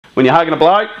when you're hugging a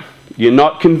bloke, you're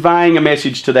not conveying a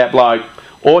message to that bloke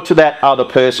or to that other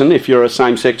person if you're a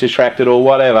same-sex attracted or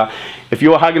whatever. If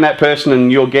you're hugging that person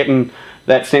and you're getting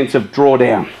that sense of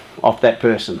drawdown off that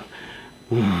person,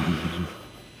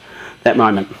 that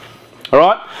moment. All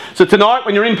right? So tonight,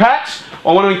 when you're in packs,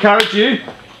 I want to encourage you,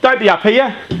 don't be up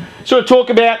here. Sort of talk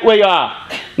about where you are.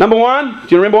 Number one,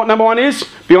 do you remember what number one is?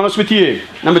 Be honest with you.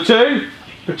 Number two,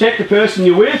 protect the person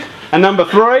you're with. And number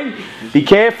three, be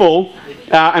careful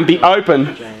and be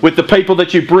open with the people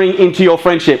that you bring into your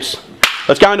friendships.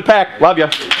 Let's go into pack. Love you.